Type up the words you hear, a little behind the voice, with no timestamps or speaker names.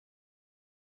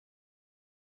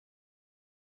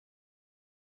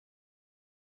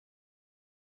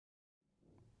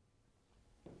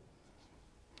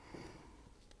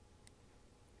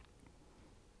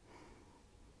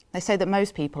They say that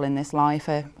most people in this life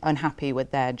are unhappy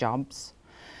with their jobs.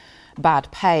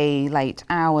 Bad pay, late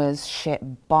hours,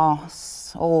 shit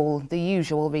boss, all the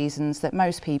usual reasons that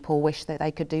most people wish that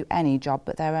they could do any job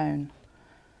but their own.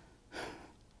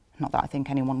 Not that I think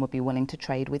anyone would be willing to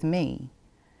trade with me.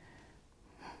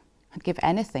 I'd give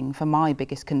anything for my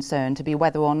biggest concern to be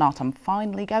whether or not I'm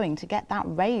finally going to get that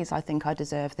raise I think I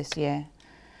deserve this year.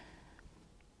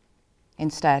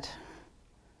 Instead,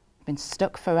 I've been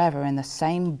stuck forever in the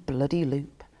same bloody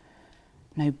loop.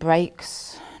 No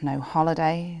breaks, no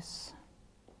holidays.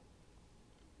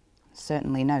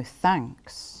 Certainly no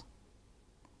thanks.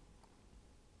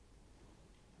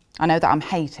 I know that I'm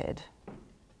hated.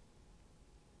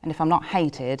 And if I'm not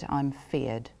hated, I'm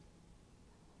feared.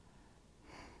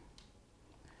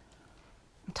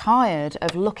 I'm tired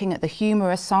of looking at the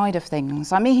humorous side of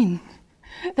things. I mean,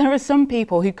 there are some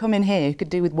people who come in here who could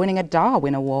do with winning a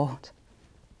Darwin Award.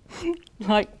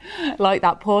 like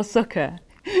that poor sucker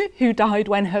who died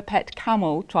when her pet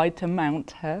camel tried to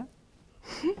mount her.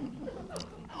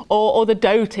 Or the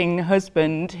doting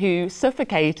husband who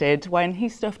suffocated when he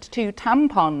stuffed 2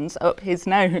 tampons up his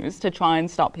nose to try and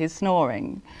stop his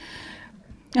snoring.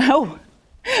 Oh,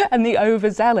 and the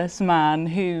overzealous man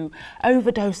who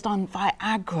overdosed on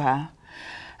Viagra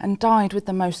and died with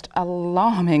the most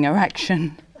alarming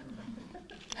erection.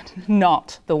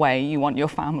 Not the way you want your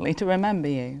family to remember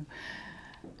you.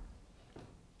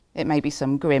 It may be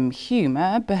some grim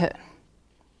humour, but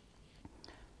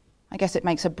I guess it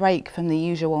makes a break from the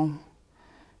usual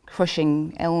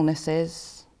crushing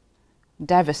illnesses,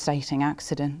 devastating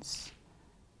accidents,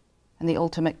 and the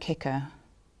ultimate kicker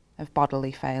of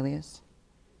bodily failures.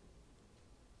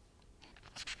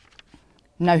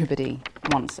 Nobody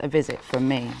wants a visit from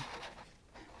me.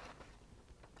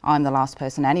 I'm the last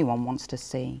person anyone wants to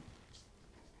see.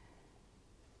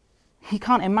 You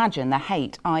can't imagine the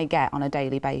hate I get on a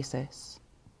daily basis.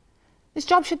 This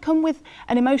job should come with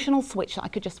an emotional switch that I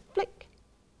could just flick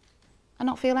and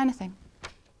not feel anything.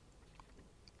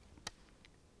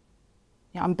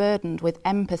 Yeah, I'm burdened with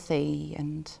empathy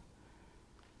and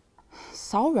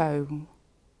sorrow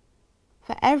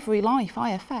for every life I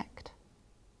affect.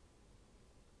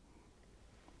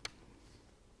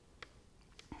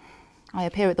 I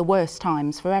appear at the worst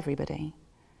times for everybody.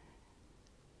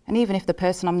 And even if the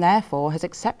person I'm there for has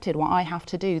accepted what I have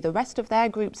to do, the rest of their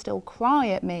group still cry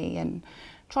at me and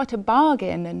try to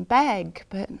bargain and beg,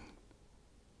 but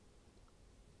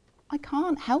I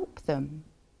can't help them.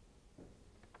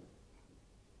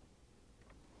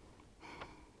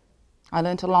 I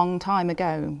learnt a long time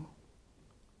ago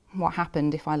what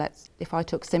happened if I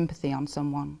took sympathy on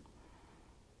someone.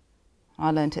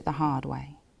 I learnt it the hard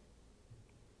way.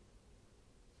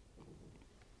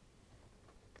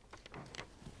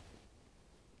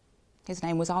 His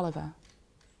name was Oliver.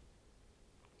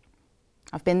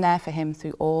 I've been there for him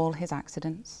through all his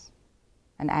accidents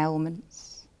and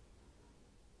ailments.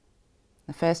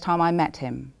 The first time I met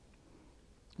him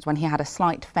was when he had a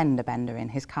slight fender bender in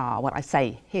his car. Well, I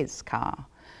say his car.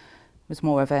 It was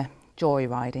more of a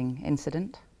joyriding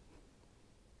incident.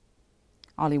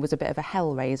 Ollie was a bit of a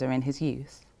hellraiser in his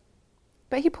youth,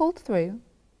 but he pulled through.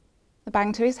 The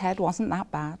bang to his head wasn't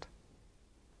that bad.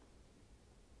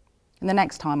 And the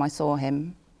next time I saw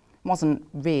him wasn't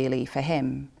really for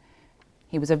him.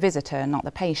 He was a visitor, not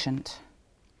the patient.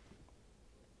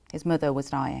 His mother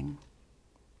was dying.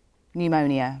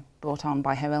 Pneumonia brought on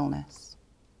by her illness.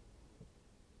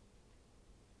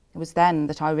 It was then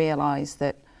that I realised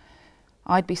that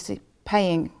I'd be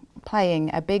playing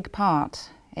a big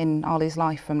part in Ollie's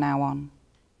life from now on.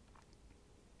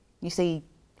 You see,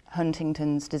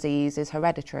 Huntington's disease is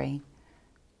hereditary.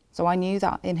 So I knew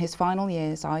that in his final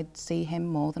years, I'd see him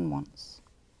more than once.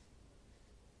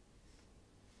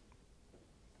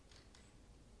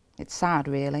 It's sad,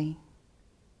 really.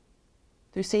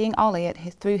 Through seeing Ollie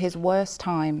through his worst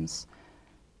times,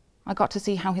 I got to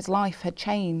see how his life had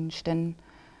changed, and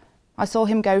I saw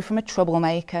him go from a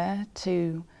troublemaker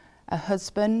to a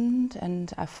husband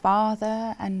and a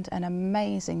father and an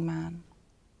amazing man.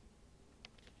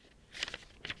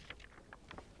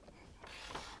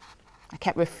 I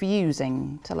kept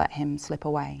refusing to let him slip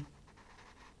away.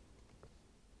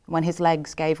 When his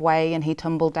legs gave way and he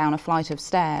tumbled down a flight of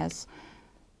stairs,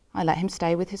 I let him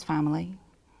stay with his family.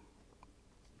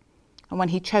 And when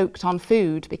he choked on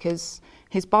food because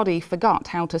his body forgot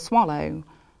how to swallow,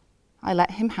 I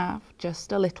let him have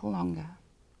just a little longer.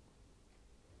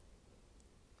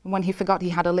 And when he forgot he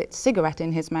had a lit cigarette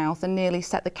in his mouth and nearly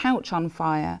set the couch on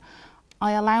fire,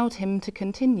 I allowed him to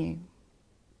continue.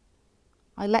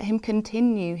 I let him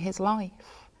continue his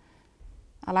life,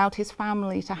 allowed his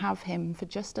family to have him for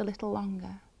just a little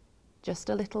longer. just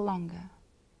a little longer.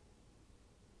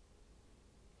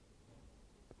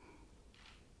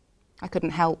 I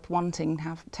couldn't help wanting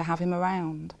to have him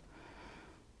around.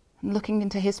 And looking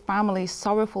into his family's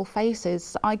sorrowful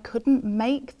faces, I couldn't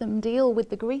make them deal with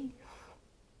the grief.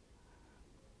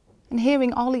 And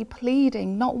hearing Ollie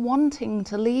pleading, not wanting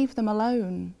to leave them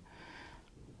alone,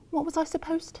 what was I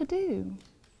supposed to do?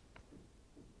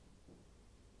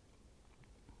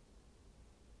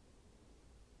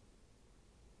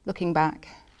 Looking back,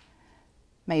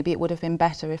 maybe it would have been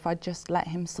better if I'd just let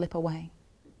him slip away.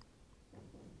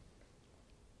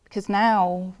 Because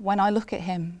now, when I look at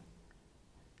him,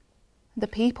 the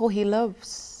people he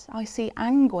loves, I see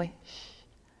anguish,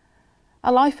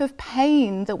 a life of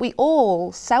pain that we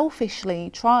all selfishly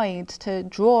tried to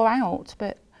draw out,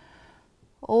 but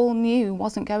all knew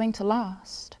wasn't going to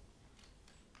last.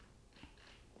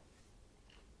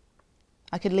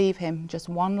 I could leave him just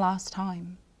one last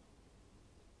time.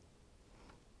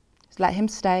 Just let him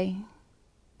stay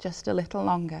just a little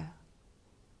longer.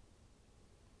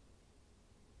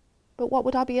 But what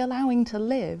would I be allowing to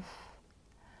live?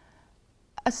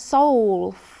 A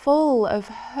soul full of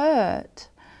hurt,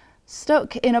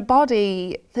 stuck in a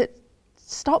body that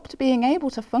stopped being able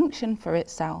to function for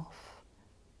itself.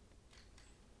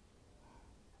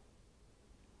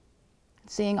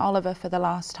 Seeing Oliver for the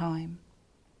last time,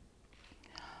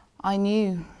 I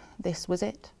knew this was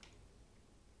it.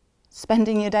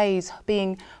 Spending your days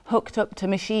being hooked up to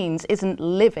machines isn't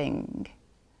living.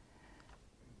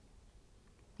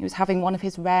 He was having one of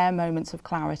his rare moments of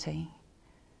clarity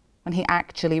when he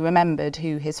actually remembered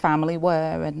who his family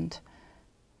were and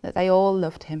that they all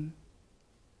loved him.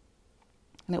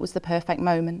 And it was the perfect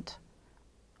moment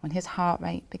when his heart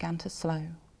rate began to slow.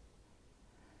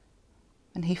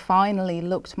 And he finally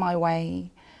looked my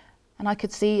way, and I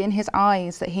could see in his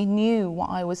eyes that he knew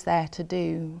what I was there to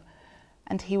do,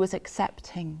 and he was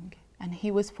accepting, and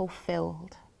he was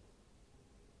fulfilled.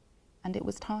 And it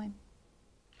was time.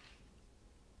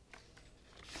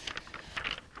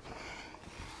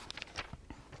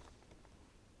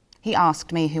 He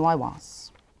asked me who I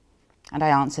was, and I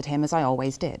answered him as I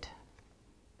always did.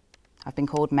 I've been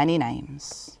called many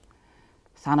names: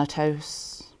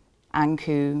 Thanatos,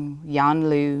 Anku,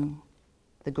 Yanlu,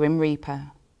 the Grim Reaper.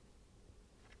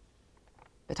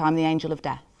 But I'm the angel of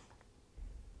death.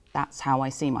 That's how I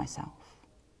see myself.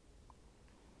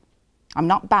 I'm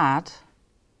not bad.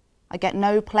 I get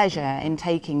no pleasure in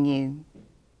taking you.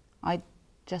 I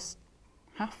just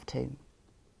have to.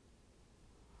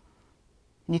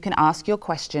 You can ask your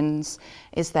questions.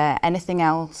 Is there anything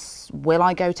else? Will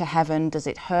I go to heaven? Does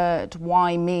it hurt?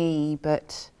 Why me?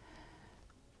 But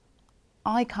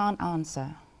I can't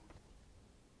answer.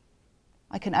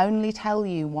 I can only tell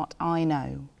you what I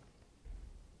know.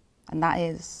 And that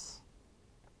is,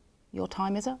 your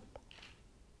time is up.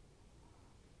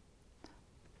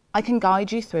 I can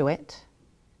guide you through it.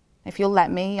 If you'll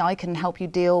let me, I can help you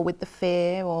deal with the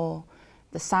fear or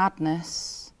the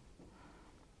sadness.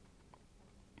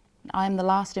 I am the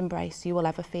last embrace you will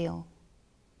ever feel.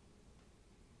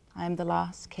 I am the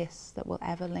last kiss that will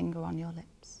ever linger on your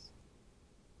lips.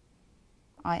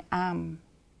 I am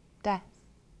death.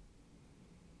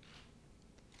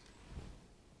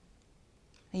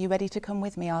 Are you ready to come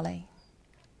with me, Ollie?